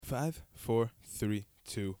Five, four, three,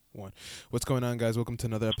 two, one. What's going on, guys? Welcome to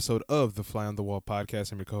another episode of the Fly on the Wall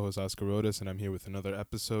podcast. I'm your co-host Oscar Rodas, and I'm here with another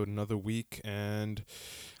episode, another week, and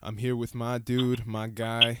I'm here with my dude, my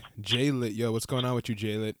guy, Jay Lit. Yo, what's going on with you,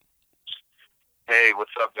 Jay Lit? Hey,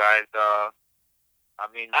 what's up, guys?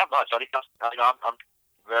 Not much. I'm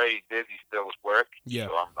very busy still with work, Yeah.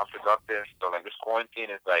 so I'm productive. So like this quarantine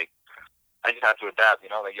is like I just have to adapt.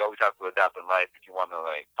 Like you always have to adapt in life if you want to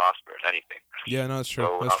like prosper in anything. Yeah, no, that's true.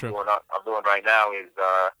 So what That's true. I'm doing right now is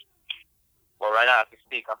right now as we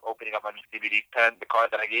speak, I'm opening up my new CBD pen, the card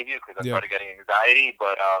that I gave you, because I Yeah. started getting anxiety.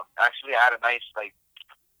 But actually, I had a nice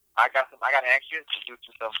I got anxious due to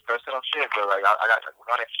some personal shit, but like I got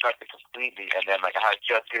unexpected completely, and then like I had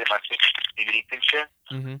just given my sister CBD tincture.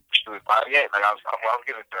 Mm-hmm. She was buying it, like I was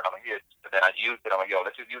giving it to her. I'm like, here, and then I used it. I'm like, yo,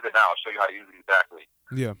 let's just use it now. I'll show you how to use it exactly.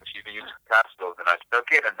 Yeah. And she's been using capsules, and I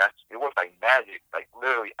took it, and it was like magic. Like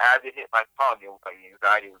literally, as it hit my tongue, it was like the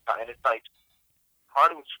anxiety was gone, and it's like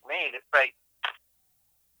hard to explain. It's like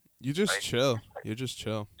You just chill. You just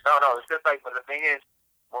chill. no, it's just like, but the thing is,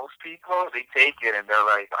 most people they take it and they're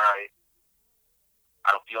like, all right,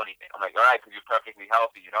 I don't feel anything. I'm like, all right, because you're perfectly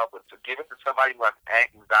healthy, But to give it to somebody who has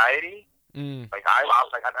anxiety, like I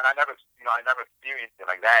was like, and I never, I never experienced it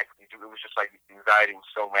like that. It was just like the anxiety was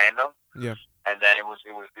so random. Yeah. And then it was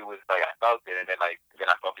like I felt it, and then I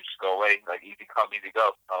felt it just go away, like easy come, easy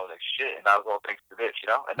go. I was like, shit, and that was all thanks to this,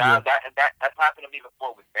 And now that's happened to me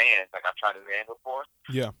before with Vans. Like I've tried a Van before.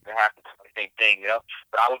 Yeah. It happened to me, the same thing,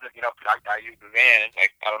 But I was just, I used the Van.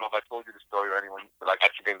 Like I don't know if I told you the story or anyone, but like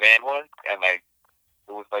I took a Van one, and like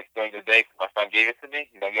it was like during the day, my friend gave it to me.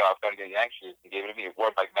 He's like, yo, I was starting to get anxious. He gave it to me. It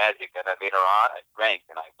worked like magic, and then later on, I drank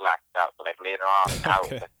and I blacked out. So like later on, I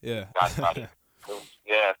was Okay. Yeah.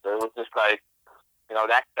 so it was just like.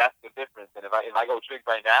 That's the difference. And if I go drink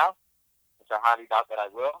right now, which I highly doubt that I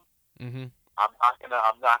will, Mm-hmm. I'm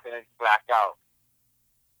not gonna black out.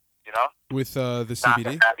 With the It's not CBD,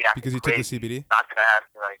 gonna have me acting because you took the crazy. CBD. It's not gonna have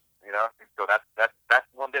me So that's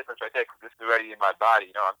one difference right there. Because this is already in my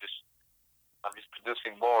body. I'm just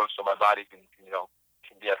producing more, so my body can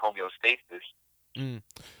be at homeostasis.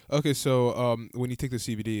 Okay, so when you take the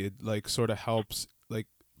CBD, it like sort of helps like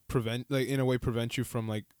prevent you from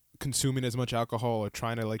like consuming as much alcohol or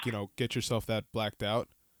trying to like get yourself that blacked out.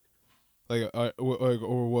 Like or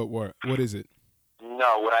what is it?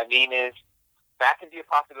 No, what I mean is that can be a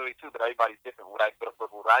possibility too, but everybody's different. What I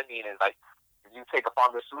mean is like if you take a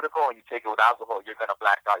pharmaceutical and you take it with alcohol, you're gonna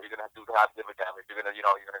black out. You're gonna have liver damage. You're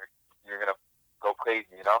gonna go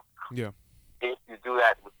crazy. Yeah. If you do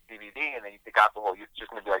that with CBD and then you take alcohol, you're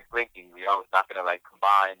just gonna be like drinking. It's not gonna like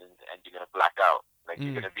combine and you're gonna black out. Like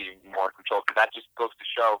you're gonna be more in control. Because that just goes to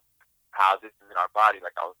show how this is in our body.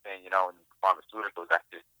 Like I was saying, in pharmaceuticals, that's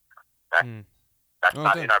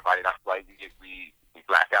not in our body. That's why we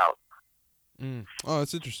black out. Oh,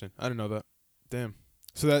 that's interesting. I didn't know that. Damn.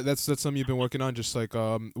 So that's something you've been working on, just like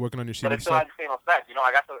working on your CBD But it still has the same effect.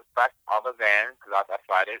 I got the effect of a Van because I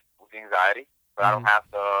tried it with the anxiety, but I don't have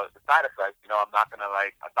the side effects. I'm not gonna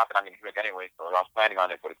it's not that I'm gonna drink anyway. So I was planning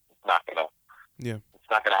on it, but it's not gonna. Yeah. It's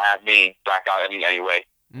not gonna have me black out anyway.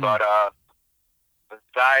 But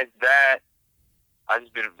besides that, I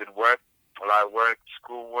just been work, a lot of work,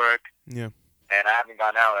 school work. Yeah. And I haven't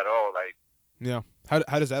gone out at all. Like. Yeah. How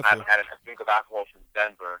does that feel? I haven't had a drink of alcohol since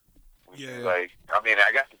Denver. Yeah. Like,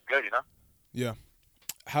 I guess it's good, Yeah.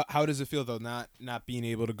 How does it feel though, not being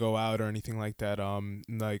able to go out or anything like that?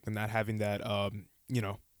 Like not having that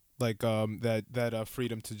that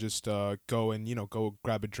freedom to just go and go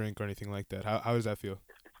grab a drink or anything like that. How does that feel?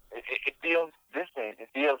 It feels different. It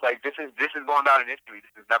feels like this is going down in history.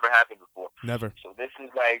 This has never happened before. Never. So this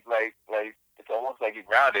is like it's almost like you're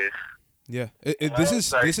grounded. Yeah, this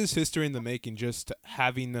is history in the making. Just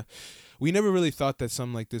having, we never really thought that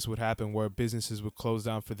something like this would happen, where businesses would close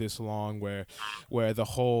down for this long, where the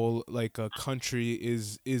whole like country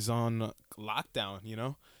is on lockdown. And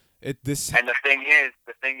the thing is,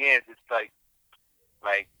 it's like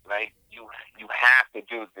you have to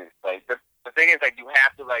do this. Like the thing is, like you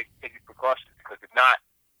have to like take these precautions because if not,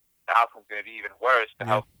 the outcome's going to be even worse. The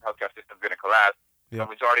healthcare system's going to collapse. Yeah.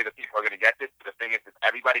 The majority of the people are going to get this. But the thing is, if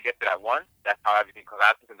everybody gets it at once, that's how everything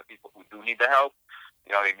collapses. And the people who do need the help,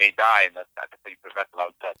 they may die, and that's how you prevent a lot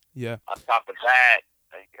of death. Yeah. On top of that,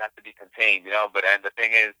 like, it has to be contained, But and the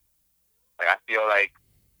thing is, like I feel like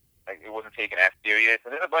it wasn't taken as serious.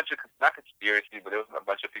 And there's a bunch of not conspiracy, but there was a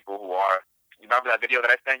bunch of people who are. You remember that video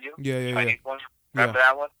that I sent you? Yeah. Chinese one. Remember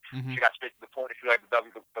that one? Mm-hmm. She got straight to the point. She like the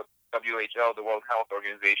WHO, the World Health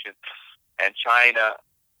Organization, and China.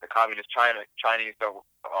 The communist Chinese,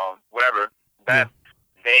 whatever, that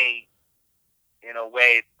they, in a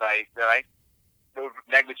way, it's like,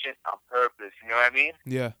 negligent on purpose. You know what I mean?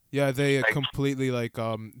 Yeah, yeah. They Like, completely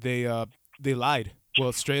they lied.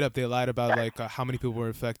 Well, straight up, they lied about like how many people were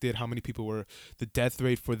affected, how many people were the death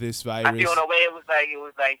rate for this I feel in virus. a way it was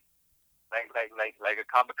like a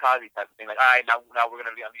kamikaze type of thing. Like, all right, now we're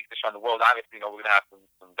gonna unleash this on the world. Obviously, we're gonna have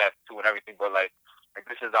some deaths too and everything, but like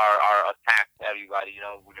this is our attack to everybody.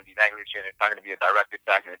 We're gonna be negligent. It's not gonna be a direct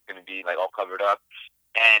attack, and it's gonna be like all covered up.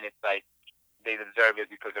 And it's like they deserve it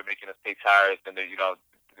because they're making us pay tariffs, and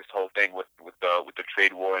this whole thing with the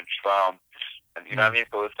trade war and Trump, and you know what I mean.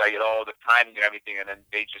 So it's like all the timing and everything, and then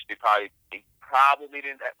they probably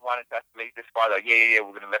didn't want to escalate this far. Like, yeah,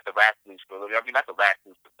 we're gonna let the rats loose for a little bit. I mean, not the rats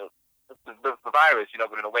loose, but the virus,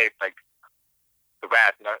 but in a way, it's like the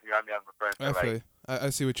rats, you know what I mean? I'm referring to, Definitely.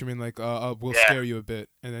 I see what you mean. Like, we'll yeah. scare you a bit,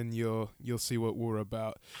 and then you'll see what we're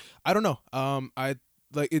about. I don't know. I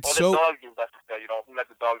like it's Or so. the dogs, who let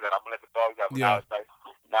the dogs out? I'm gonna let the dogs out. But Yeah. now it's like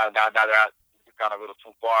now they're out. It's gone a little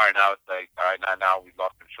too far, and now it's like, all right, now we've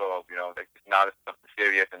lost control. Like now it's something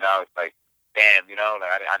serious, and now it's like, damn,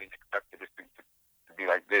 like I didn't expect this to be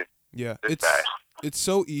like this. Yeah, This it's bad. it's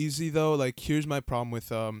so easy though. Like, here's my problem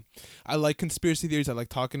with I like conspiracy theories. I like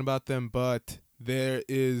talking about them, but there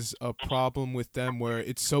is a problem with them where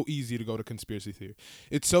it's so easy to go to conspiracy theory.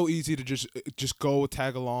 It's so easy to just go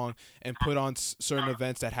tag along and put on certain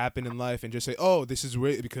events that happen in life and just say, "Oh, this is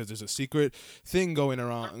real," because there's a secret thing going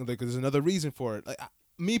around. Like, there's another reason for it. Like,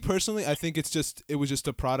 me personally, I think it was just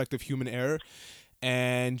a product of human error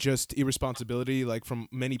and just irresponsibility, like from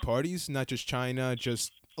many parties, not just China,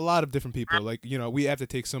 just a lot of different people. Like, we have to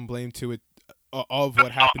take some blame to it of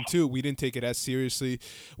what happened too. We didn't take it as seriously.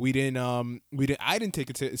 I didn't take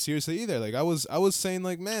it seriously either. Like, I was saying,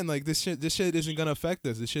 like, man, like this shit isn't gonna affect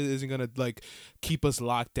us. This shit isn't gonna like keep us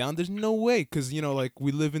locked down. There's no way, because like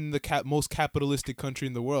we live in the most capitalistic country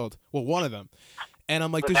in the world. Well, one of them. And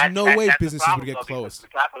I'm like, But there's no way that's businesses the problem, would get though, because closed. the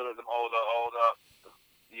capitalism, all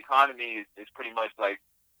the economy is pretty much like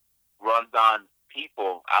runs on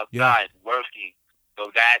people outside working. So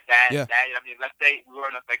that Yeah. I mean, let's say we were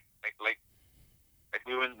in like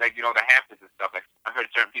we were in the Hamptons and stuff. Like, I heard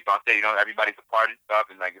certain people say, everybody's apart and stuff,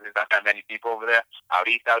 and like there's not that many people over there out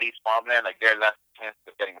east farmland. Like, they're less chance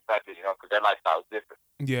of getting infected, because their lifestyle is different.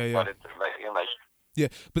 Yeah. But it's Yeah,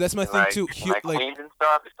 but that's my thing too. Like Queens and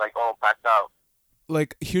stuff, it's like all packed out.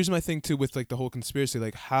 Like, here's my thing too with like the whole conspiracy.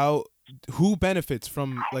 Like, who benefits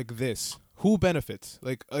from like this? Who benefits?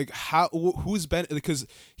 Like how who's because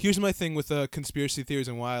here's my thing with conspiracy theories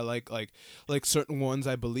and why I like certain ones.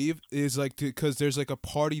 I believe is like because there's like a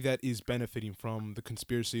party that is benefiting from the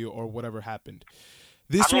conspiracy or whatever happened.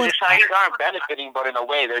 This one, the Chinese aren't benefiting, but in a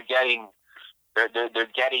way they're getting their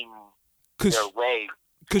way.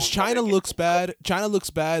 Because China looks bad.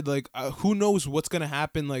 Like, who knows what's gonna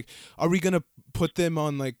happen? Like, are we gonna put them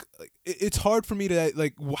on like? It's hard for me to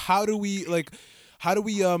like. How do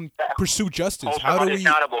we pursue justice? How do we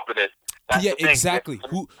accountable for this? Yeah, exactly.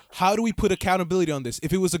 How do we put accountability on this?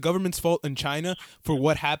 If it was the government's fault in China for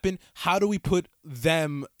what happened, how do we put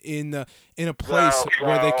them in a place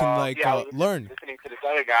where they can learn? Listening to this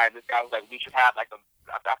other guy, this guy was like, we should have like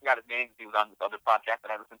I forgot his name. He was on this other podcast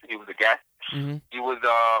that I listened to. He was a guest. Mm-hmm. He was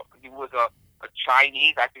a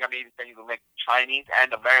Chinese. I think I made it say he was like Chinese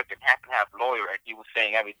and American half lawyer, and he was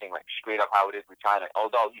saying everything like straight up how it is with China.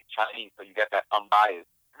 Although he's Chinese, so you get that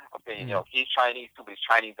unbiased opinion. Mm-hmm. He's Chinese too, but he's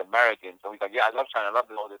Chinese American. So he's like, yeah, I love China, I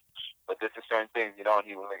love all this, but this is certain things, and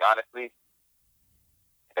he was like, honestly,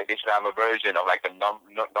 like they should have a version of like the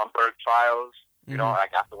Nuremberg trials.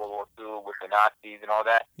 Like after World War II with the Nazis and all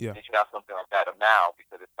that. Yeah. They should have something like that now,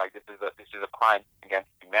 because it's like this is a crime against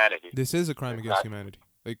humanity. This is a crime against humanity.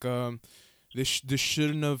 Like this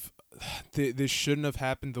shouldn't have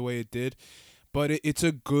happened the way it did. But it's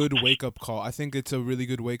a good wake up call. I think it's a really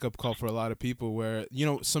good wake up call for a lot of people where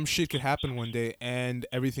some shit could happen one day and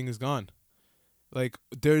everything is gone. Like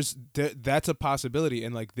that's a possibility,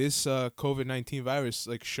 and like this COVID-19 virus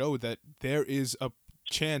like showed that there is a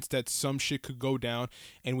chance that some shit could go down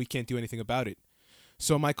and we can't do anything about it.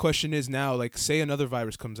 So my question is now, like, say another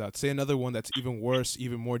virus comes out, say another one that's even worse,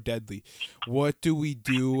 even more deadly. What do we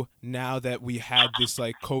do now that we had this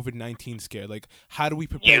like COVID-19 scare? Like, how do we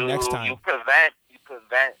prepare next time? You prevent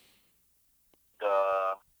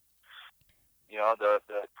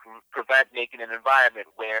prevent making an environment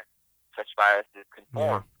where such viruses can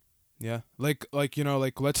form. Yeah.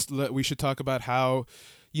 We should talk about how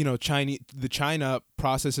China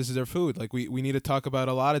processes their food. Like, we need to talk about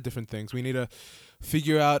a lot of different things. We need to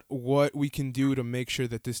figure out what we can do to make sure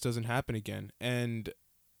that this doesn't happen again. And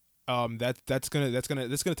that's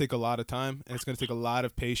gonna take a lot of time, and it's gonna take a lot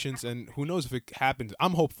of patience, and who knows if it happens.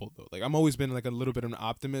 I'm hopeful though. Like I'm always been like a little bit of an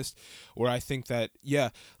optimist, where I think that yeah,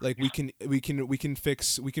 like we can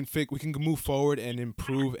move forward and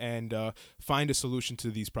improve and find a solution to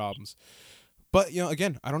these problems. But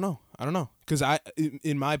again, I don't know, because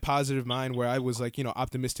in my positive mind, where I was like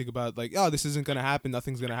optimistic about like, oh, this isn't gonna happen,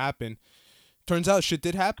 nothing's gonna happen. Turns out shit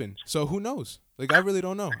did happen. So who knows? Like I really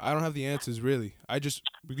don't know. I don't have the answers really.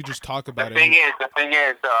 We could just talk about it. The thing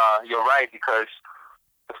is, you're right, because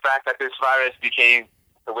the fact that this virus became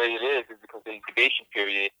the way it is because of the incubation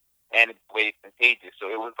period and the way it's contagious.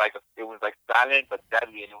 So it was like silent but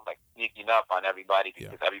deadly, and it was like sneaking up on everybody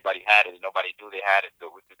because everybody had it and nobody knew they had it.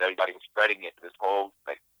 So everybody was spreading it. This whole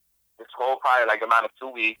probably like amount of 2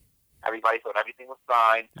 weeks, everybody thought everything was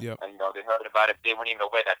fine. Yep. And they heard about it. They weren't even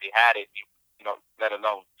aware that they had it. Let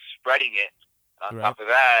alone spreading it. On top of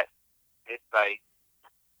that, it's like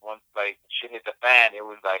once like shit hit the fan, it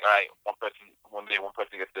was like, all right, one day one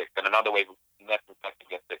person gets sick, then another wave, the next person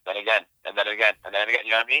gets sick, then again, and then again, and then again.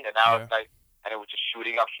 You know what I mean? And now it's like, and it was just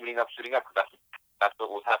shooting up. Because that's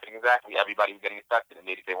what was happening exactly. Everybody was getting infected, and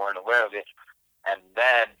maybe they weren't aware of it. And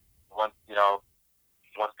then once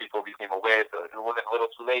people became aware, so it wasn't a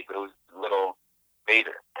little too late, but it was a little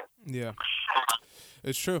later. Yeah,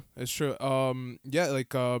 it's true. Yeah,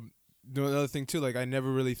 like another thing too, like I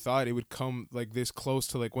never really thought it would come like this close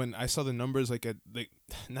to like when I saw the numbers like at like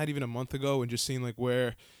not even a month ago, and just seeing like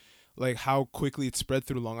where like how quickly it spread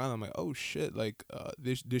through Long Island. I'm like, oh shit, like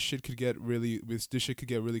this shit could get really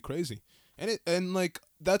crazy. And like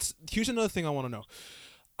here's another thing I want to know.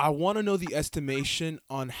 I want to know the estimation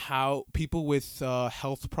on how people with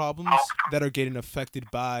health problems that are getting affected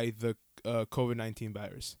by the COVID-19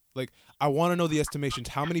 virus. Like, I want to know the estimations.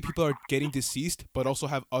 How many people are getting deceased, but also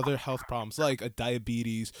have other health problems, like a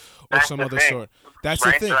diabetes or some other sort. That's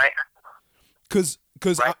the thing. Right. Because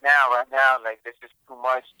right now, like there's just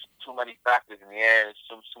too many factors in the air. There's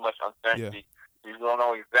too much uncertainty. Yeah. You don't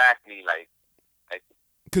know exactly like.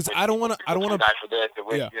 Because I don't want to. Die for this.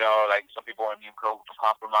 Like some people are immune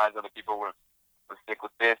compromised, other people were sick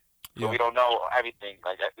with this. So we don't know everything.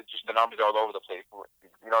 Like it's just the numbers are all over the place.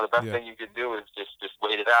 The best thing you can do is just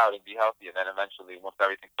wait it out and be healthy, and then eventually, once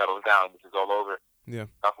everything settles down, this is all over.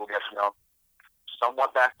 Stuff will get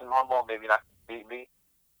somewhat back to normal. Maybe not completely,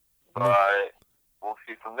 but we'll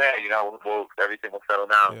see from there. Everything will settle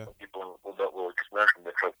down. Yeah. People will just learn from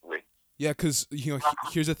this hopefully. Yeah, because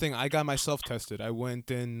here's the thing. I got myself tested. I went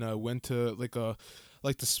to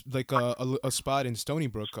a spot in Stony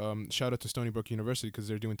Brook. Shout out to Stony Brook University because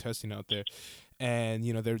they're doing testing out there, and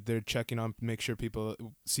they're checking on make sure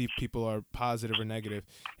see if people are positive or negative.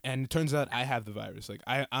 And it turns out I have the virus. Like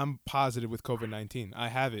I'm positive with COVID-19. I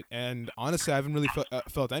have it, and honestly, I haven't really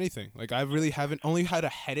felt anything. Like I really haven't. Only had a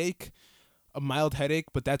headache, a mild headache,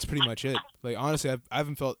 but that's pretty much it. Like honestly, I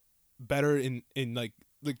haven't felt better in like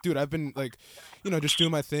dude, I've been like, just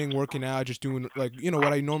doing my thing, working out, just doing like,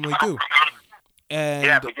 what I normally do. And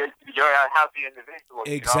yeah, but you're a healthy individual.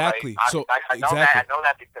 Exactly. I know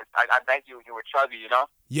that because I met you when you were chubby,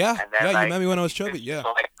 Yeah. And then, you met me when I was chubby. Yeah.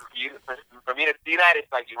 So like for me to see that,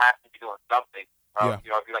 it's like you have to be doing something. If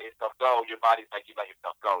you let yourself go, your body's like you let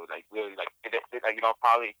yourself go. Like really, like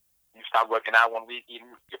probably. You stop working out 1 week, you'll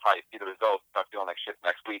probably see the results. Start feeling like shit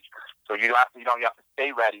next week. So you have to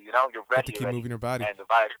stay ready. You're ready. To keep moving your body. And the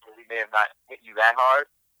virus may have not hit you that hard.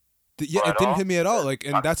 Yeah, it didn't hit me at all. Like,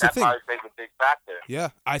 and that's the thing. That plays a big factor.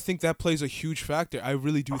 Yeah, I think that plays a huge factor. I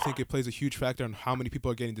really do think it plays a huge factor on how many people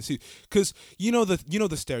are getting deceased. Because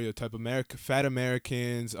the stereotype, fat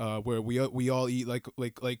Americans, where we all eat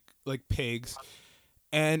like pigs.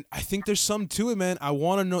 And I think there's some to it, man. I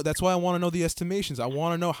want to know. That's why I want to know the estimations. I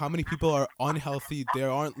want to know how many people are unhealthy. They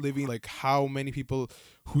aren't living like how many people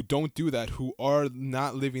who don't do that, who are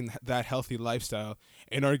not living that healthy lifestyle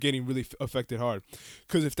and are getting really affected hard.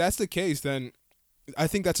 Because if that's the case, then I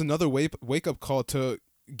think that's another wake up call to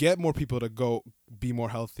get more people to go be more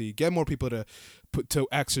healthy, get more people to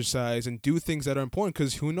exercise and do things that are important.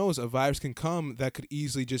 Because who knows, a virus can come that could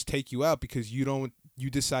easily just take you out because you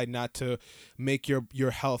decide not to make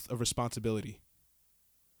your health a responsibility.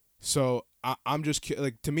 So I'm just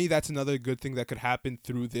like, to me, that's another good thing that could happen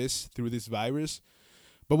through this virus.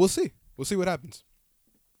 But we'll see what happens.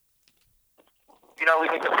 We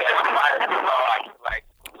need to get like.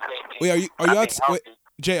 Wait, are you outside? Wait,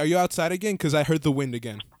 Jay, are you outside again? Because I heard the wind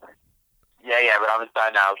again. Yeah, but I'm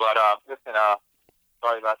inside now. But listen,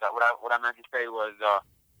 sorry about that. What I meant to say was,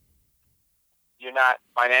 you're not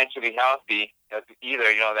financially healthy either.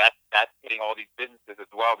 That's hitting all these businesses as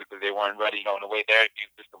well because they weren't ready. In a way their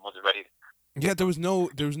immune system wasn't ready. Yeah, there was no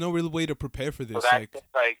real way to prepare for this. So that's just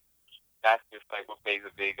like that's just like what plays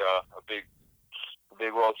a big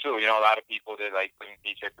role too. You know, a lot of people they're like putting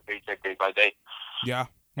paycheck to paycheck day by day. Yeah.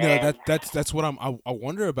 No, And that's what I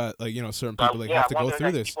wonder about, like, you know, certain people like have to go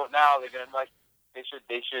through this. People now they're gonna like they should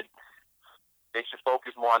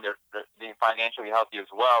focus more on their being financially healthy as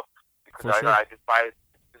well, because For sure. I this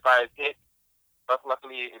virus hit. But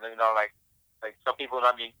luckily, you know, like some people,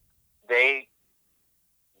 I mean, they're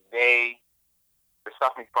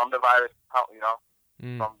suffering from the virus, you know,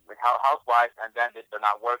 from like housewives, and then they're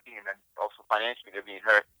not working, and then also financially they're being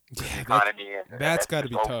hurt. Yeah, the economy, that's got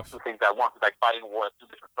to be tough. Two things at once, it's like fighting a war at two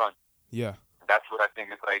different fronts. Yeah, that's what I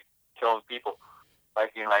think is like killing people.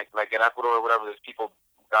 Like in Ecuador or whatever, there's people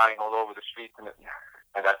dying all over the streets, and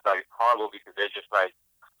that's like horrible because they're just like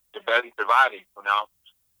they're barely surviving. So now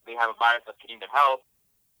they have a virus that's hitting their health.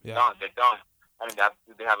 Yeah. They're done. I mean,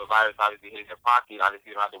 they have a virus obviously hitting their pocket.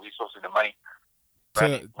 Obviously, they don't have the resources, the money.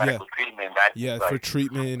 Medical treatment. For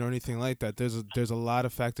treatment or anything like that. There's a lot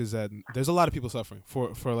of factors there's a lot of people suffering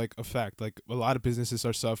for like a fact. Like a lot of businesses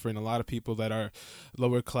are suffering. A lot of people that are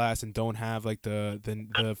lower class and don't have like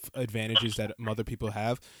the advantages that other people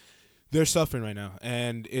have, they're suffering right now,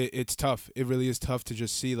 and it's tough. It really is tough to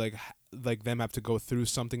just see like them have to go through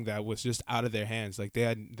something that was just out of their hands. Like they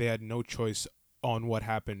had no choice on what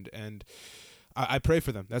happened, and I pray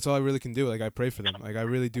for them. That's all I really can do. Like, I pray for them. Like, I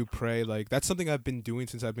really do pray. Like, that's something I've been doing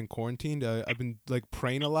since I've been quarantined. I've been, like,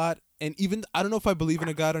 praying a lot. And even, I don't know if I believe in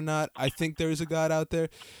a God or not. I think there is a God out there.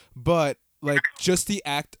 But, like, just the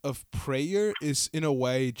act of prayer is, in a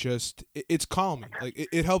way, just, it's calming. Like,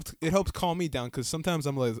 it helped calm me down. Because sometimes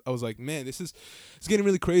I was like, man, it's getting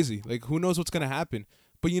really crazy. Like, who knows what's going to happen?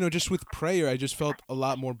 But, you know, just with prayer, I just felt a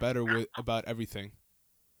lot more better about everything.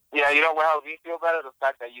 Yeah, you know what helps me feel better? The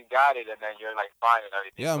fact that you got it and then you're like fine and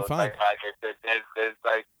everything. Yeah, I'm fine. Like there's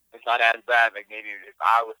like it's not as bad. Like maybe if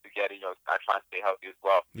I was to get it, you know, I try to stay healthy as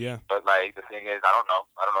well. Yeah. But like the thing is, I don't know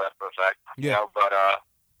that for a fact. Yeah. You know, but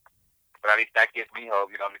at least that gives me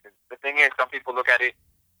hope. You know, because the thing is, some people look at it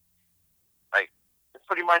like it's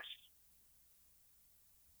pretty much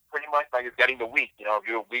like it's getting the weak. You know, if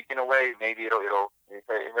you're weak in a way, maybe it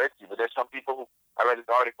hurts you. But there's some people who I read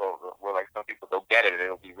this article where like some people they'll get it and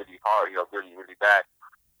it'll be really hard, you know, really really bad,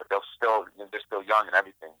 but they're still young and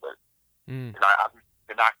everything. But you know,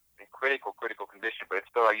 they're not in critical condition. But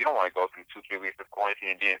it's still like you don't want to go through 2-3 weeks of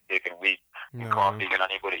quarantine and being sick and weak and coughing and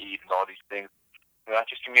unable to eat and all these things. You know,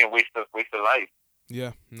 that's just to me a waste of life.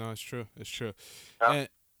 Yeah, no, it's true.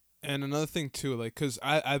 Yeah. And another thing too, like, cause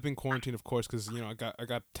I've been quarantined, of course, cause you know I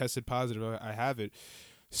got tested positive. I have it.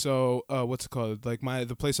 So what's it called? Like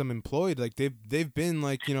the place I'm employed, like they've been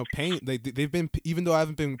like, you know, paying, like they've been, even though I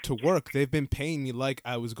haven't been to work, they've been paying me like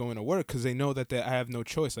I was going to work, because they know that I have no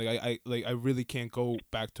choice. Like I really can't go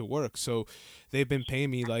back to work. So they've been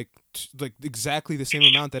paying me like exactly the same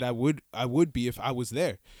amount that I would be if I was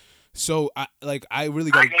there. So I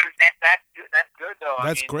really got. That's good though.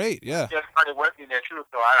 That's great. Yeah. Just started working there too,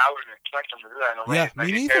 so I wouldn't expect them to do that. No way. Yeah,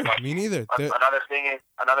 me neither. Another thing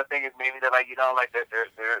is maybe they're like, you know, like they're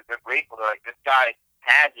grateful. They're like, this guy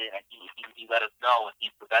has it, and he let us know, and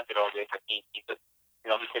he prevented all this, and he took,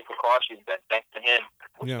 you know, he took precautions, and thanks to him,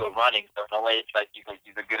 we're still running. So in a way, it's like he's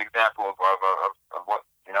a good example of what,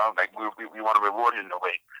 you know, like we want to reward him in a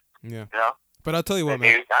way. Yeah. You know. But I'll tell you what,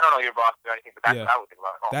 man. I don't know your boss or anything, but that's what I would think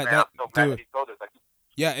about. Oh, man, I'm so glad that he told us. Like,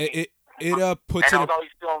 yeah, it puts and although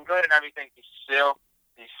he's feeling good and everything, he still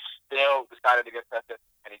decided to get tested,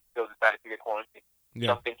 and he still decided to get quarantined.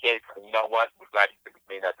 Yeah. Something came. You know what? We're glad he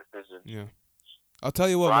made that decision. Yeah. I'll tell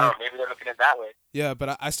you what, so, man. I don't know, maybe they're looking at it that way. Yeah,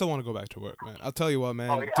 but I still want to go back to work, man. I'll tell you what,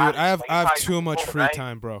 man. Oh, yeah, dude, I have too much free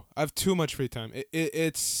time, bro. I have too much free time.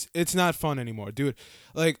 It's not fun anymore, dude.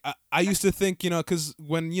 Like I used to think, you know, because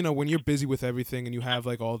when you're busy with everything and you have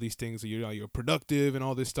like all these things, you're productive and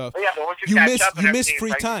all this stuff. But yeah, but once you miss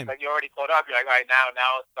free time. Like you already caught up. You're like, all right, now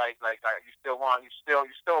it's like you still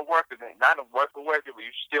work with it. Not a work, but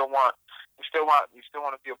you still want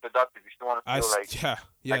to feel productive. You still want to feel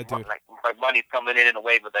dude. Like money's coming in a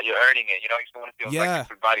way, but that you're earning it. You know, you still want to feel like it's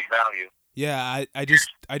providing value. Yeah, I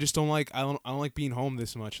just don't like I don't like being home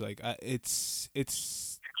this much. Like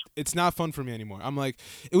it's not fun for me anymore. I'm like,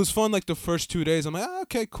 it was fun like the first 2 days. I'm like,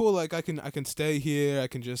 okay, cool. Like I can stay here. I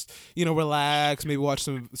can just, you know, relax, maybe watch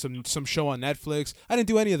some show on Netflix. I didn't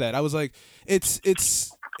do any of that. I was like,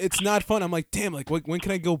 it's not fun. I'm like, damn, like when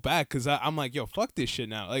can I go back? Because I'm like, yo, fuck this shit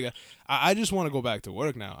now. Like I just want to go back to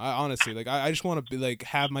work now. I honestly, like I just want to be like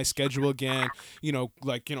have my schedule again. You know,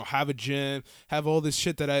 like, you know, have a gym, have all this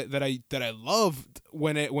shit that I loved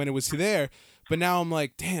when it was there. But now I'm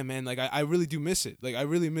like, damn, man, like I really do miss it. Like I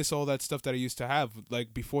really miss all that stuff that I used to have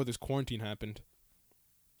like before this quarantine happened.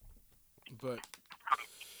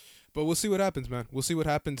 But we'll see what happens, man. We'll see what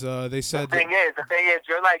happens. They said the thing is,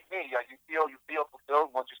 you're like me. You feel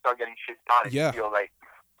fulfilled once you start getting shit done. And yeah. You feel like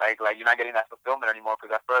you're not getting that fulfillment anymore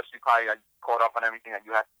because at first you probably caught up on everything that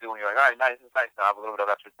you have to do, and you're like, all right, nice, it's nice. Now I have a little bit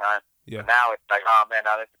of extra time. Yeah. But now it's like, oh man,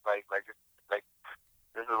 now this is like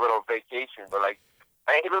this is a little vacation. But like,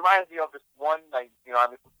 it reminds me of this one, like, you know,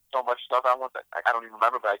 I mean, so much stuff. I don't even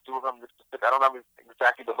remember, but I do remember this specific. I don't remember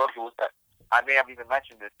exactly the book. It was that I may have even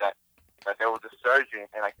mentioned this that there was a surgeon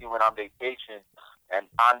and like he went on vacation, and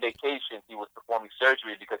on vacation he was performing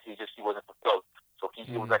surgery because he wasn't fulfilled. So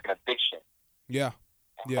it was like an addiction. Yeah.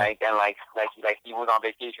 Yeah. Like he was on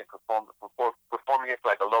vacation performing it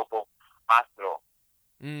for like a local hospital.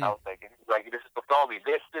 I was like this is fulfilling me.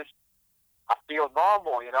 This I feel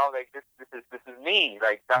normal, you know, like this is me.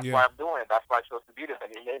 Like that's why I'm doing it. That's why I chose to be this.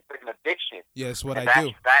 Like, it's like an addiction. Yeah, it's what I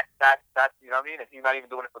do. That's you know what I mean? And he's not even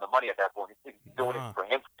doing it for the money at that point. He's doing it for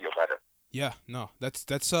him to feel better. Yeah, no, that's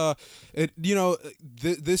it. You know,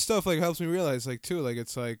 this stuff like helps me realize like too, like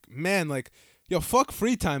it's like, man, like, yo, fuck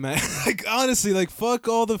free time, man. Like honestly, like fuck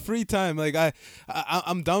all the free time. Like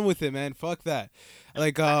I'm done with it, man. Fuck that.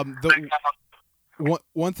 Like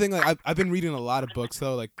one thing, like I've been reading a lot of books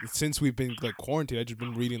though. Like since we've been like quarantined, I've just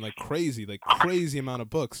been reading like crazy amount of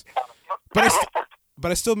books. But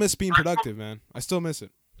I still miss being productive, man. I still miss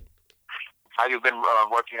it. How you been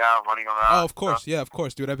working out, running around? Oh, of course, yeah, of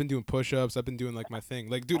course, dude. I've been doing push-ups. I've been doing like my thing,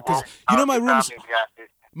 like, dude, because you know my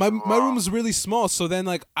room is really small. So then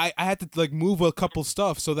like I had to like move a couple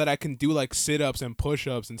stuff so that I can do like sit-ups and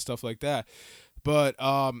push-ups and stuff like that. But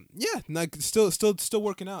yeah, like still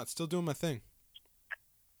working out, still doing my thing.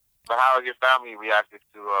 But how has your family reacted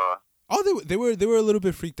to Oh, they were a little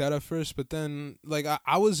bit freaked out at first, but then like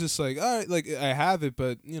I was just like, all right, like I have it,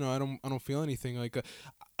 but you know I don't feel anything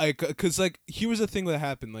cause like here was the thing that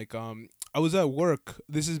happened, like I was at work.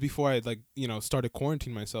 This is before I like you know started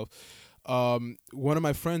quarantining myself. One of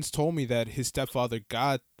my friends told me that his stepfather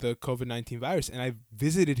got the COVID-19 virus, and I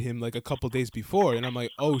visited him like a couple days before, and I'm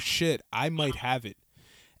like, oh shit, I might have it.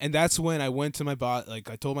 And that's when I went to my boss, like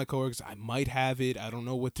I told my coworkers I might have it. I don't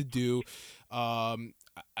know what to do.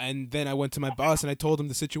 And then I went to my boss and I told him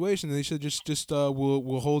the situation, and they said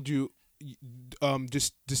we'll hold you,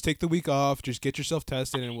 just take the week off, just get yourself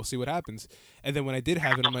tested, and we'll see what happens. And then when I did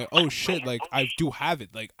have it, I'm like, oh shit, like I do have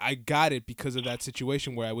it, like I got it because of that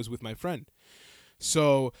situation where I was with my friend.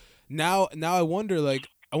 So now I wonder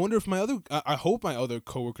if I hope my other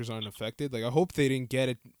coworkers aren't affected. Like I hope they didn't get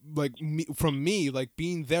it like from me, like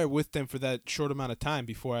being there with them for that short amount of time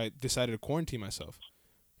before I decided to quarantine myself.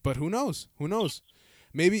 But who knows?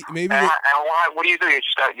 Maybe. And what do you do?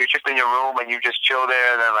 You're just in your room and you just chill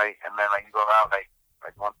there, and then you go out like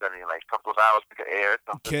once every like couple of hours to get air.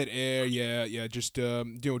 Get air, yeah. Just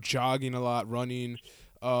jogging a lot, running.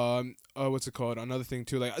 What's it called? Another thing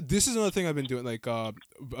too. Like this is another thing I've been doing. Like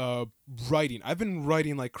writing. I've been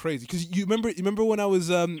writing like crazy. Cause you remember when I was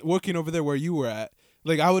working over there where you were at.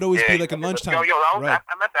 Like I would always be like in lunchtime. I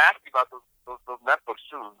meant to ask you about those Netflix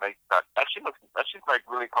too. Like that shit like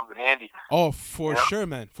really comes in handy. Oh, for sure,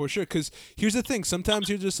 man, for sure. Cause here's the thing. Sometimes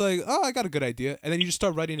you're just like, oh, I got a good idea, and then you just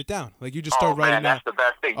start writing it down. Like you just start writing. That's the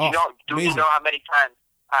best thing. Oh, you know how many times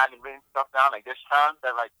I haven't written stuff down? Like this time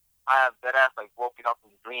that like I have that ass like woken up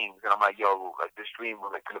from dreams, and I'm like, yo, like this dream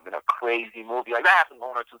could have been a crazy movie. Like that happened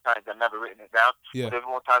one or two times. I've never written it down. Yeah. But there's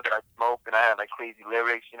one time that I smoked and I had like crazy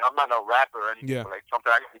lyrics. You know, I'm not no rapper or anything. Yeah. But like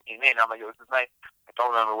something actually came in. I'm like, yo, this is nice. I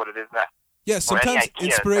don't remember what it is now. Yeah, sometimes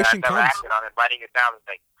inspiration comes. On it, writing it down is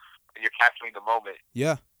like you're capturing the moment.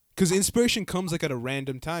 Yeah, because inspiration comes like at a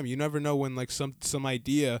random time. You never know when like some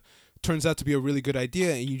idea turns out to be a really good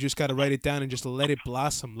idea, and you just gotta write it down and just let it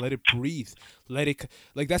blossom, let it breathe, let it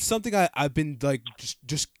like that's something I've been like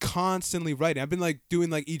just constantly writing. I've been like doing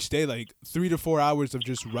like each day like 3 to 4 hours of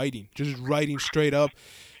just writing straight up.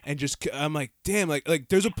 And just I'm like, damn, like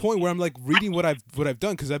there's a point where I'm like reading what I've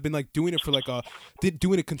done, because I've been like doing it for like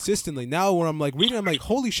doing it consistently. Now where I'm like reading, I'm like,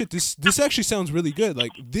 holy shit, this actually sounds really good. Like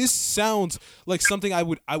this sounds like something I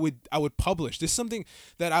would publish. This is something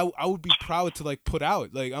that I would be proud to like put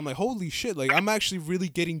out. Like I'm like, holy shit, like I'm actually really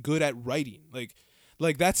getting good at writing.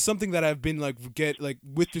 Like that's something that I've been like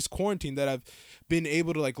with this quarantine that I've been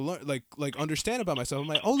able to like learn like understand about myself. I'm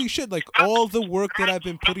like, holy shit, like all the work that I've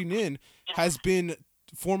been putting in has been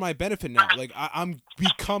for my benefit now. Like I'm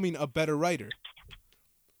becoming a better writer.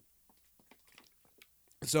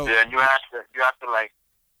 So yeah, you have to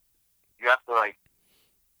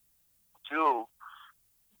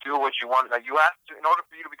do what you want. Like you have to, in order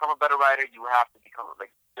for you to become a better writer, you have to become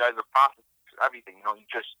like there's a process to everything. You know,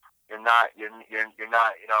 you're not, you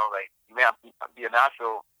know, like you may not be a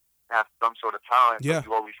natural have some sort of talent, Yeah. but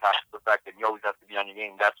you always have to perfect it. You always have to be on your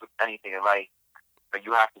game. That's with anything in life. But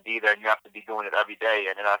you have to be there, and you have to be doing it every day,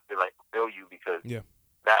 and it has to like fulfill you because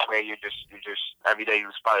that way you're just every day you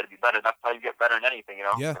aspire to be better. That's how you get better in anything, you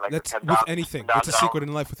know. Yeah, like that's with anything. That's a secret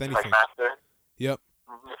in life with anything. Like master. Yep.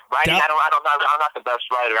 Writing, I'm not the best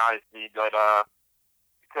writer, honestly, but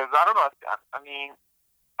because I don't know. I mean,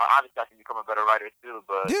 obviously I can become a better writer too,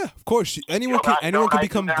 but yeah, of course, anyone can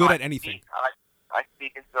become good at anything. I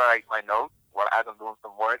speak into like my notes as I'm doing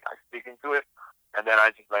some work. I speak into it, and then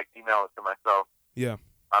I just like email it to myself. Yeah.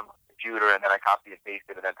 On the computer, and then I copy and paste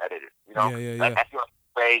it, and then edit it. You know. Yeah. I feel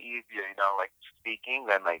way easier, you know, like speaking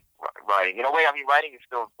than like writing. In a way, I mean, writing is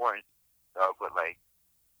still important, but like.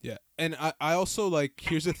 Yeah, and I also like,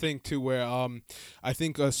 here's the thing too, where I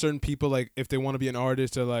think certain people, like, if they want to be an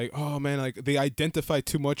artist, are like, oh man, like they identify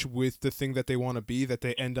too much with the thing that they want to be, that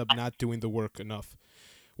they end up not doing the work enough.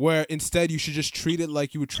 Where instead you should just treat it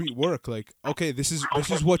like you would treat work. Like, okay, this is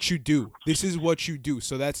what you do. This is what you do.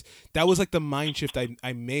 So that was like the mind shift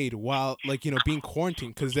I made while, like, you know, being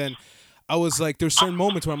quarantined. Because then I was like, there's certain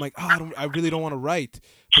moments where I'm like, I really don't want to write.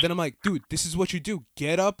 But then I'm like, dude, this is what you do.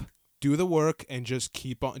 Get up, do the work, and just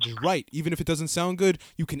keep on, just write. Even if it doesn't sound good,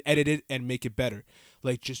 you can edit it and make it better.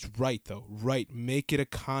 Like, just write though. Write. Make it a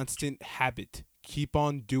constant habit. Keep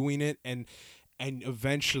on doing it, and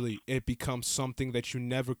eventually it becomes something that you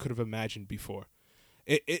never could have imagined before.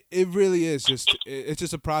 It really is just, it's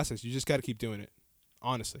just a process. You just got to keep doing it.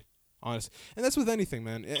 Honestly. And that's with anything,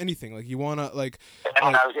 man. Anything. Like, you want to, like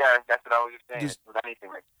yeah, that's what I was just saying. Just, with anything,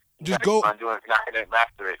 like, just go on doing it. You're not going to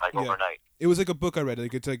master it like overnight. It was like a book I read.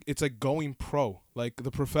 Like, it's like going pro. Like, the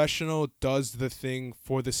professional does the thing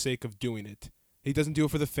for the sake of doing it. He doesn't do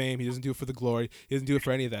it for the fame. He doesn't do it for the glory. He doesn't do it for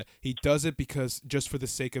any of that. He does it because just for the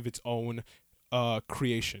sake of its own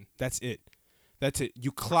creation. That's it.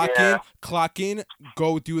 You clock in,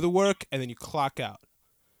 go do the work, and then you clock out.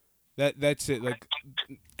 That's it. Like,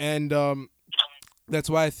 and that's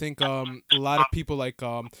why I think a lot of people like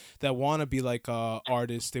that want to be like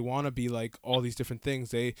artists, they want to be like all these different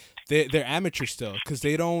things. They're amateur still, because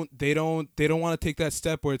they don't want to take that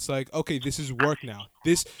step where it's like, okay, this is work now.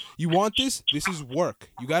 You want this is work.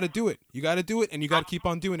 You got to do it. And you got to keep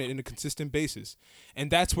on doing it in a consistent basis. And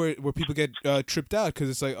that's where people get tripped out, because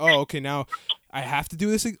it's like, oh, okay, now I have to do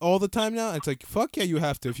this all the time now. And it's like, fuck yeah, you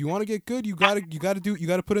have to. If you want to get good, you got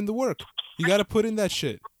to put in the work. You got to put in that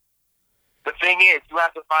shit. The thing is, you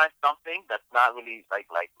have to find something that's not really like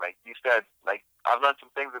you said. Like, I've learned some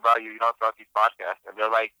things about you, you know, throughout these podcasts, and they're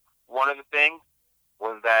like, one of the things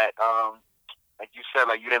was that, like you said,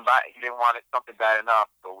 like you didn't want it something bad enough,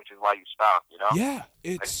 so which is why you stopped. You know? Yeah,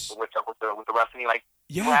 it's like, with the wrestling. Like,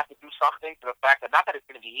 yeah, you have to do something to the fact that, not that it's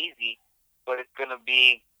going to be easy, but it's going to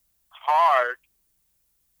be hard.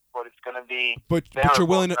 But it's going to be. But you're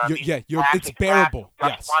willing to. It's bearable.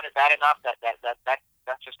 Yes. You want it bad enough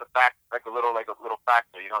that's just a fact, like a little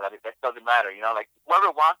factor, you know, that doesn't matter, you know, like whoever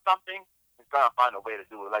wants something is gonna find a way to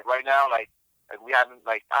do it. Like right now, like I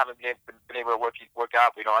haven't been able to work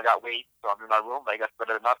out, but, you know, I got weight, so I'm in my room, like that's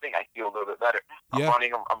better than nothing. I feel a little bit better. I'm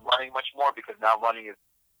running much more, because now running is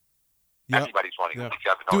everybody's running.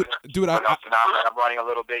 Dude, so now I'm running a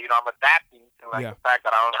little bit, you know, I'm adapting to like the fact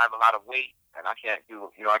that I don't have a lot of weight, and I can't do,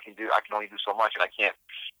 you know, I can only do so much, and I can't.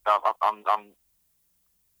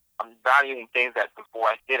 I'm valuing things that before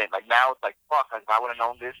I didn't. Like now, it's like, fuck, if I would have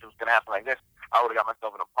known this, it was going to happen like this, I would have got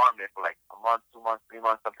myself an apartment for like a month, 2 months, 3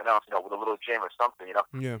 months, something else, you know, with a little gym or something, you know,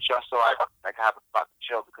 just so I can have a spot to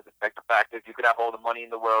chill, because it's like the fact is, you could have all the money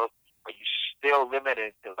in the world, but you're still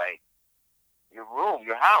limited to like your room,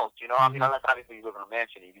 your house, you know. I mean, unless obviously you live in a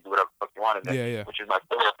mansion, you can do whatever the fuck you want in there, which is my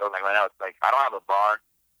favorite. So like right now, it's like, I don't have a bar.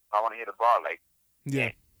 I want to hit a bar, like,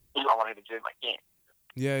 I want to hit a gym, I can't.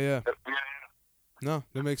 Yeah. No,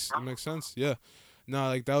 that makes sense. Yeah. No,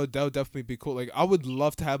 like that would definitely be cool. Like, I would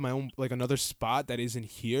love to have my own, like, another spot that isn't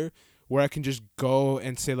here, where I can just go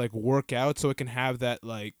and say, like, work out, so I can have that,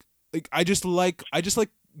 like I just like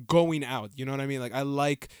going out, you know what I mean? Like, I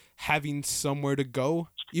like having somewhere to go.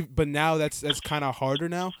 But now that's kind of harder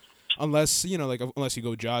now, unless, you know, like, unless you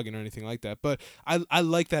go jogging or anything like that. But I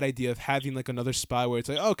like that idea of having like another spot where it's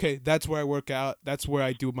like, okay, that's where I work out, that's where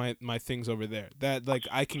I do my things over there, that like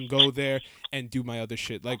I can go there and do my other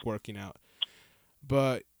shit, like working out.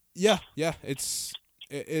 But yeah, it's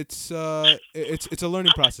a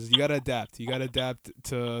learning process. You gotta adapt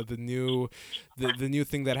to the new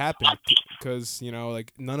thing that happened, because, you know,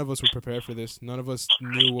 like, none of us were prepared for this. None of us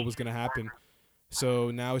knew what was gonna happen.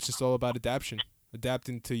 So now it's just all about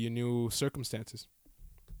adapting to your new circumstances.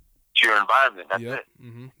 To your environment.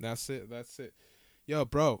 That's it. That's it. Yo,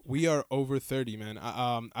 bro, we are over 30, man.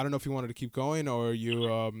 I don't know if you wanted to keep going or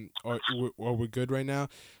or we're good right now,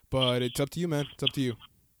 but it's up to you, man. It's up to you.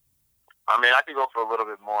 I mean, I could go for a little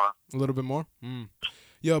bit more. A little bit more.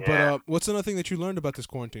 Yo, but Yeah. what's another thing that you learned about this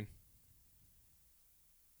quarantine?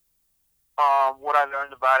 What I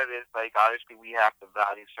learned about it is like obviously we have to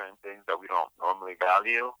value certain things that we don't normally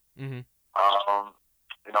value. Mm-hmm.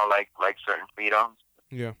 You know, like certain freedoms.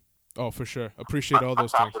 Yeah. Oh, for sure. Appreciate all On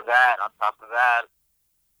those top things. of that,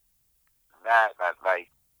 that like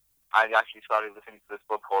I actually started listening to this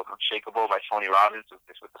book called Unshakable by Tony Robbins, with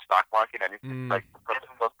the stock market, and it's like the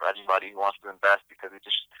perfect book for anybody who wants to invest because it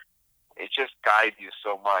just guides you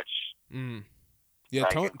so much. Yeah,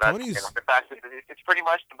 like, Tony's. The fact that it's pretty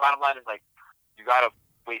much the bottom line is like you gotta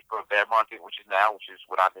wait for a bear market, which is now, which is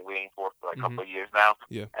what I've been waiting for like a couple of years now.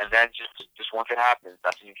 Yeah. And then just once it happens,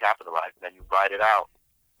 that's when you capitalize, and then you ride it out,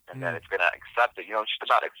 and then it's gonna accept it. You know, it's just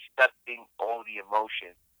about accepting all the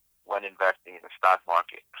emotions when investing in the stock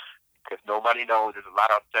market, because nobody knows. There's a lot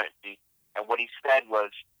of uncertainty, and what he said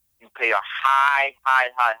was you pay a high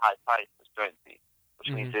price for certainty,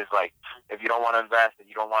 which means is like if you don't want to invest and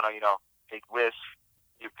you don't want to take risks,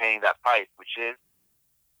 you're paying that price, which is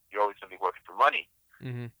you're always going to be working for money.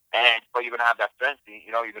 But you're going to have that certainty.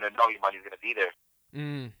 You know, you're going to know your money's going to be there.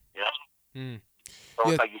 You know?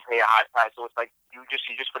 So it's like you pay a high price. So it's like you're just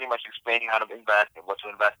pretty much explaining how to invest and what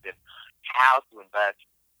to invest in, how to invest,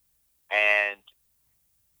 and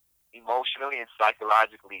emotionally and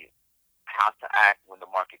psychologically how to act when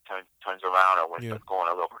the market turns around or when it's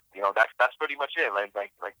going a little. You know, that's pretty much it. Like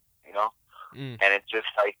you know, and it's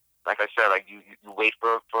just like I said, like you wait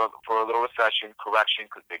for a little recession, correction,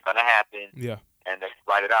 because they're gonna happen. Yeah. And then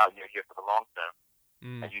ride it out, and you're here for the long term.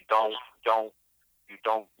 And you don't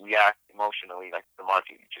react emotionally like the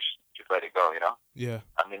market. You just let it go. You know. Yeah.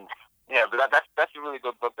 I mean, yeah, but that's a really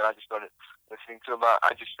good book that I just started listening to.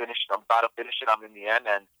 I just finished. I'm about to finish it. I'm in the end,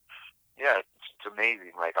 and yeah, it's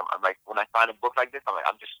amazing. Like I'm like when I find a book like this, I'm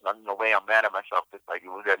in a way I'm mad at myself. It's like it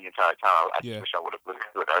was there the entire time. I just wish I would have listened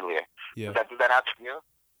to it earlier. Yeah. Does that happen to you?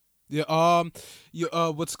 Yeah.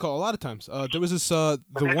 What's it called? A lot of times. There was this the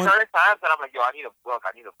one. Certain times that I'm like, yo, I need a book.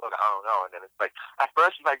 I don't know. And then it's like at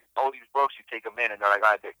first, it's like all these books you take them in, and they're like,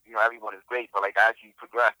 everyone is great, but like as you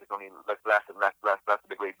progress, there's only less of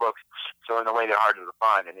the great books. So in a way, they're harder to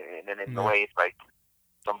find, and then in a way, it's like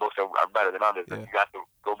some books are better than others, and you have to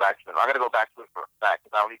go back to them. I'm gonna go back to it for a fact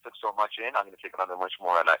because I already took so much in. I'm gonna take another much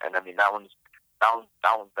more, and I mean that one's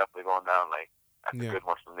definitely going down. Like that's a good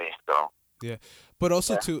one for me. So. Yeah, but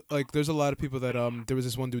also too, like, there's a lot of people that there was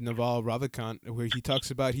this one dude, Naval Ravikant, where he talks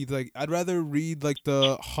about he's like, I'd rather read like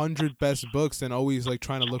the 100 best books than always like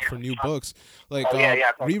trying to look for new books. Like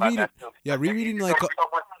rereading like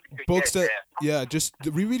books that just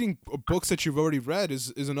rereading books that you've already read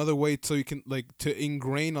is another way so you can like to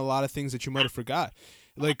ingrain a lot of things that you might have forgot.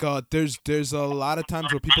 Like there's a lot of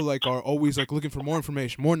times where people like are always like looking for more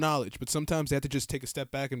information, more knowledge, but sometimes they have to just take a step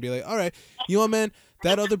back and be like, all right, you know what, man,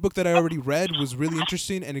 that other book that I already read was really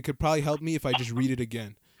interesting and it could probably help me if I just read it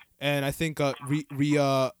again. And I think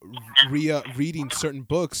reading certain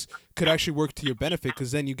books could actually work to your benefit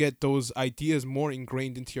because then you get those ideas more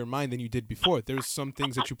ingrained into your mind than you did before. There's some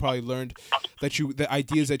things that you probably learned the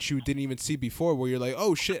ideas that you didn't even see before where you're like,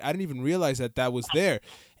 oh shit, I didn't even realize that was there.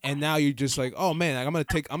 And now you're just like, oh man, I'm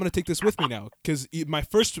gonna take this with me now. Because my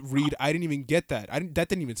first read, I didn't even get that. That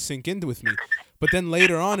didn't even sink into with me. But then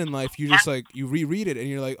later on in life, you just like you reread it and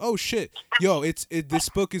you're like, oh shit, yo, this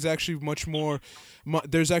book is actually much more.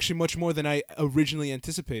 There's actually much more than I originally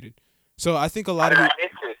anticipated. So I think a lot of it.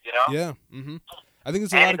 Yeah. I think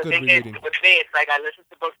there's a lot of good rereading. With me, it's like I listen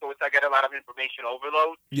to books, so it's I get a lot of information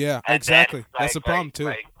overload. Yeah, exactly. That's the problem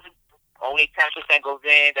too. Only 10% goes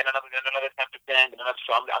in, then another 10%, then another.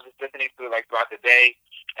 So I'm just listening to it like throughout the day,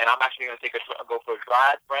 and I'm actually gonna go for a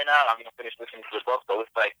drive right now. I'm gonna finish listening to the book, so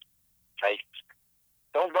it's like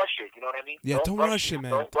don't rush it. You know what I mean? Yeah, don't rush it,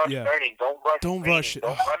 man. Don't rush learning. Don't rush it.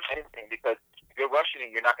 Don't rush anything because if you're rushing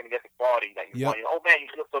it, you're not gonna get the quality that you want. Oh man, you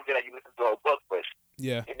feel so good that you listen to a whole book, but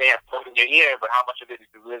it may have flown in your ear, but how much of it is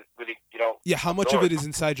really Yeah, how much of it is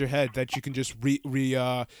inside your head that you can just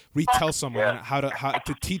retell someone how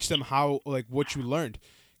to teach them how like what you learned.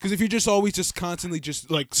 Because if you're just always just constantly just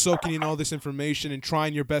like soaking in all this information and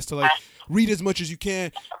trying your best to like read as much as you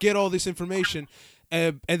can, get all this information,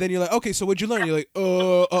 and then you're like, okay, so what'd you learn? You're like,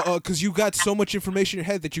 because you got so much information in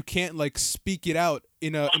your head that you can't like speak it out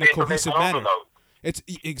in a cohesive manner. It's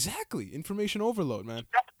exactly information overload, man.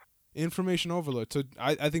 Information overload. So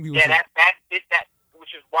I think people. Yeah, that's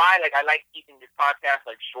which is why like I like keeping this podcasts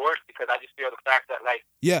like short because I just feel the fact that like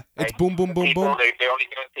it's boom, boom, boom, people, boom. They're only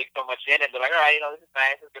gonna take so much in, and they're like, all right, this is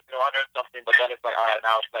nice, it's good to learn something, but then it's like, all right,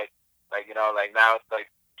 now it's like now it's like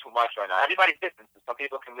too much right now. Everybody's different. Some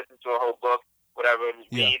people can listen to a whole book, whatever you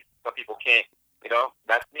need. Some people can't.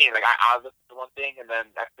 That's me. Like I'll listen to one thing, and then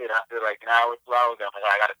that's it. After like an hour, 2 hours, I'm like,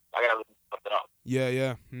 I gotta listen to something else.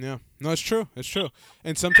 Yeah. No, it's true.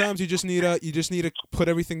 And sometimes you just need to put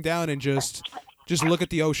everything down and just look at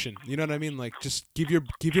the ocean. You know what I mean? Like just give your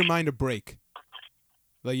mind a break.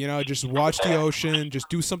 Like just watch the ocean. Just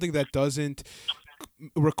do something that doesn't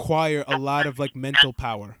require a lot of like mental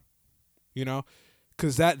power.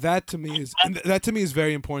 Because that to me is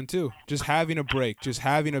very important too. Just having a break, just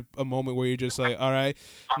having a moment where you're just like, all right,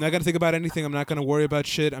 I'm not gonna think about anything. I'm not gonna worry about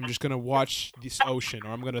shit. I'm just gonna watch this ocean,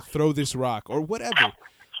 or I'm gonna throw this rock, or whatever.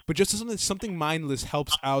 But just something mindless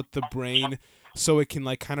helps out the brain, so it can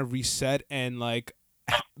like kind of reset and like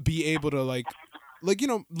be able to like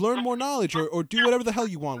learn more knowledge or do whatever the hell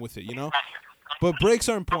you want with it. But breaks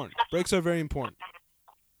are important. Breaks are very important.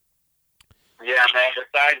 Yeah, man.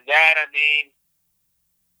 Besides that, I mean,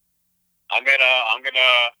 I'm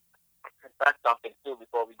gonna confess something too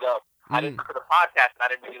before we go. I listened to the podcast and I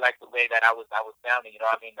didn't really like the way that I was sounding.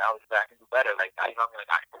 I mean, I was like, I can do better. Like, I'm like,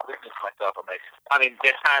 I can listen to myself. I'm like, I mean,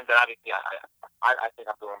 there's times that obviously I think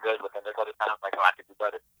I'm doing good, but then there's other times like, I could do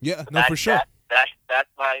better. Yeah, no, for sure. That's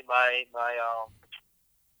my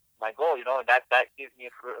goal, and that gives me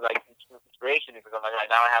like inspiration because I'm like,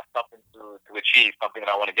 right now I have something to achieve, something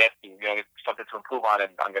that I want to get to, something to improve on,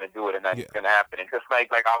 and I'm gonna do it, and that's gonna happen. And just like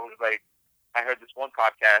I was like, I heard this one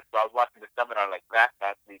podcast, so I was watching the seminar like last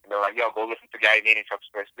week, and they're like, yo, go listen to Gary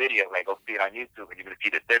Vaynerchuk's first video, like go see it on YouTube, and you're gonna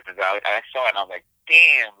see the difference. I saw it, and I'm like,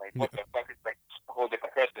 damn, like what the fuck, it's like a whole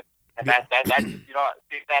different person. And that that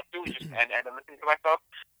too, just and listening to myself,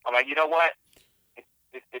 I'm like, you know what,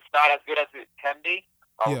 it's not as good as it can be.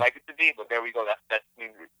 I would like it to be, but there we go. That's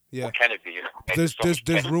what can it be?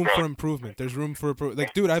 There's room for improvement. There's room for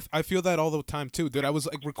like, dude, I feel that all the time too, dude. I was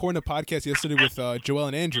like recording a podcast yesterday with Joel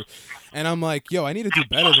and Andrew, and I'm like, yo, I need to do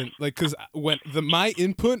better than like, cause when my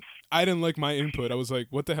input, I didn't like my input. I was like,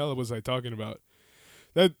 what the hell was I talking about?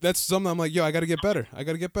 That's something I'm like, yo, I gotta get better.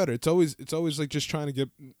 It's always like just trying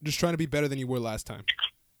to be better than you were last time.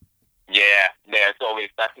 Yeah, it's always,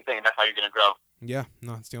 that's the thing. That's how you're gonna grow. Yeah,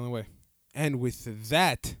 no, it's the only way. And with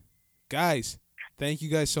that, guys, thank you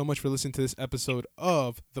guys so much for listening to this episode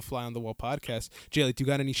of the Fly on the Wall podcast. Jaylee, do you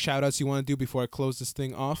got any shout-outs you want to do before I close this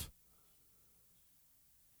thing off?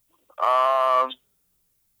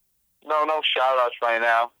 No shout-outs right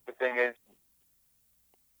now. The thing is,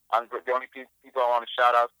 the only people I want to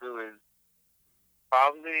shout out to is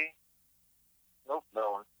probably no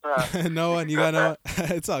one. No one. You got no one?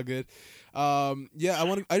 It's all good. I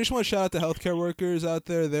just want to shout out the healthcare workers out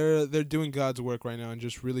there. They're doing God's work right now and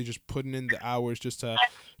just really just putting in the hours just to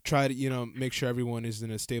try to make sure everyone is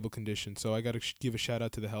in a stable condition. So I got to give a shout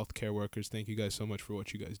out to the healthcare workers. Thank you guys so much for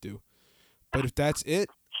what you guys do. But if that's it,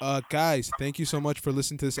 guys, thank you so much for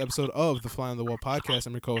listening to this episode of the Fly on the Wall podcast.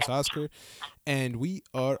 I'm your co-host Oscar, and we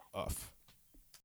are off.